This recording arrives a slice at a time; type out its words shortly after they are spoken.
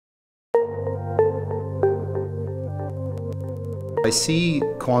I see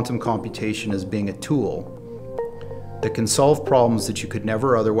quantum computation as being a tool that can solve problems that you could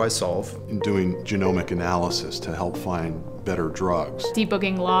never otherwise solve. In doing genomic analysis to help find better drugs.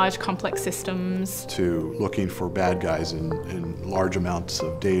 Debugging large, complex systems. To looking for bad guys in large amounts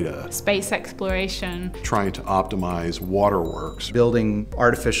of data. Space exploration. Trying to optimize waterworks. Building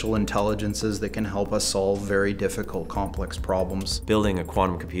artificial intelligences that can help us solve very difficult, complex problems. Building a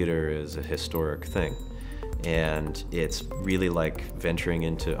quantum computer is a historic thing. And it's really like venturing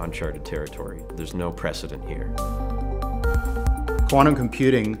into uncharted territory. There's no precedent here. Quantum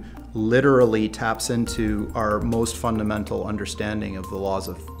computing literally taps into our most fundamental understanding of the laws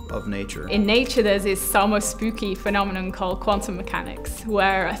of nature. In nature, there's this almost spooky phenomenon called quantum mechanics,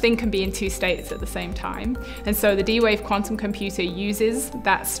 where a thing can be in two states at the same time. And so the D-Wave quantum computer uses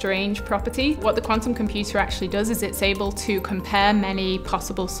that strange property. What the quantum computer actually does is it's able to compare many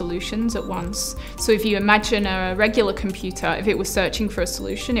possible solutions at once. So if you imagine a regular computer, if it was searching for a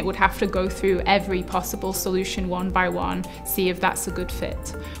solution, it would have to go through every possible solution one by one, see if that's a good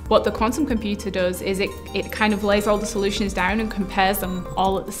fit. What the quantum computer does is it kind of lays all the solutions down and compares them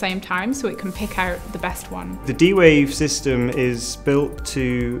all at the same time, so it can pick out the best one. The D-Wave system is built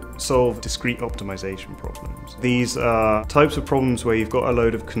to solve discrete optimization problems. These are types of problems where you've got a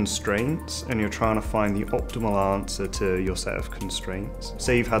load of constraints and you're trying to find the optimal answer to your set of constraints.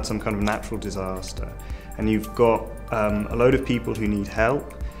 Say you've had some kind of natural disaster and you've got a load of people who need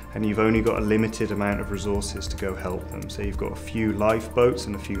help, and you've only got a limited amount of resources to go help them. So you've got a few lifeboats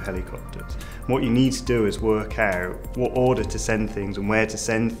and a few helicopters. And what you need to do is work out what order to send things and where to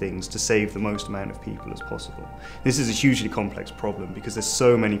send things to save the most amount of people as possible. This is a hugely complex problem because there's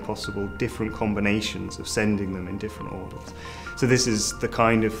so many possible different combinations of sending them in different orders. So this is the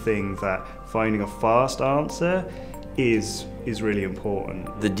kind of thing that finding a fast answer is really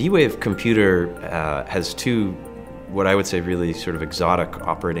important. The D-Wave computer has two what I would say really sort of exotic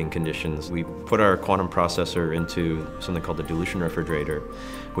operating conditions. We put our quantum processor into something called the dilution refrigerator,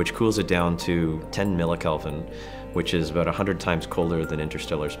 which cools it down to 10 millikelvin, which is about 100 times colder than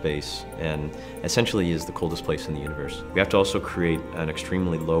interstellar space, and essentially is the coldest place in the universe. We have to also create an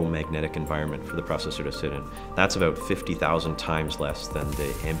extremely low magnetic environment for the processor to sit in. That's about 50,000 times less than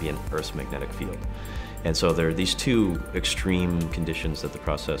the ambient Earth's magnetic field. And so there are these two extreme conditions that the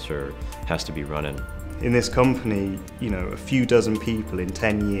processor has to be run in. In this company, a few dozen people in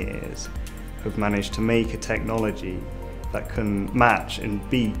 10 years have managed to make a technology that can match and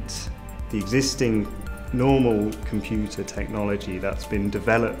beat the existing normal computer technology that's been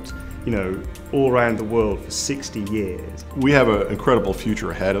developed all around the world for 60 years. We have an incredible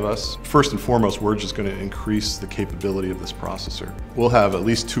future ahead of us. First and foremost, we're just going to increase the capability of this processor. We'll have at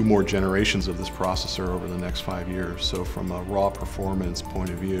least 2 more generations of this processor over the next 5 years. So from a raw performance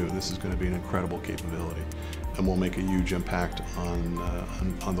point of view, this is going to be an incredible capability. And will make a huge impact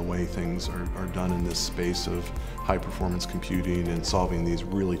on the way things are done in this space of high performance computing and solving these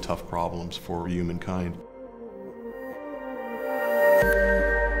really tough problems for humankind.